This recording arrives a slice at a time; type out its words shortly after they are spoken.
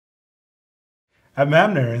I'm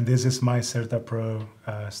Abner, and this is my CertaPro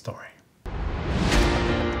story.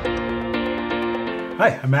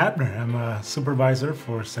 Hi, I'm Abner. I'm a supervisor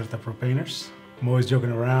for CertaPro painters. I'm always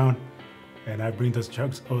joking around, and I bring those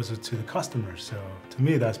jokes also to the customers. So to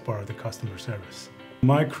me, that's part of the customer service.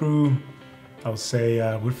 My crew, I would say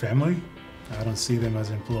we're family. I don't see them as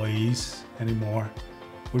employees anymore.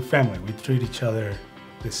 We're family. We treat each other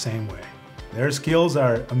the same way. Their skills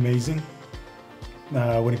are amazing.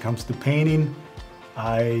 When it comes to painting,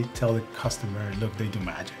 I tell the customer, look, they do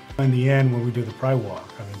magic. In the end, when we do the pride walk,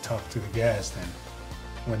 talk to the guests, and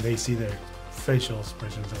when they see their facial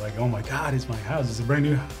expressions, they're like, oh my God, it's my house, it's a brand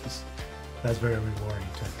new house. That's very rewarding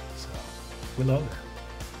to me, so we love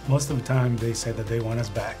that. Most of the time, they say that they want us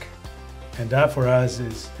back. And that for us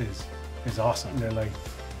is awesome. They're like,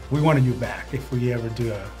 we wanted you back if we ever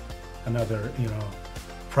do another,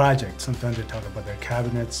 project. Sometimes they talk about their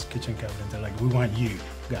cabinets, kitchen cabinets. They're like, we want you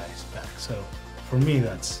guys back. So for me,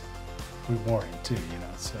 that's rewarding too,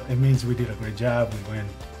 So it means we did a great job. We went,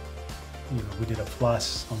 we did a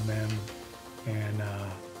plus on them, and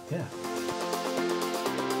yeah.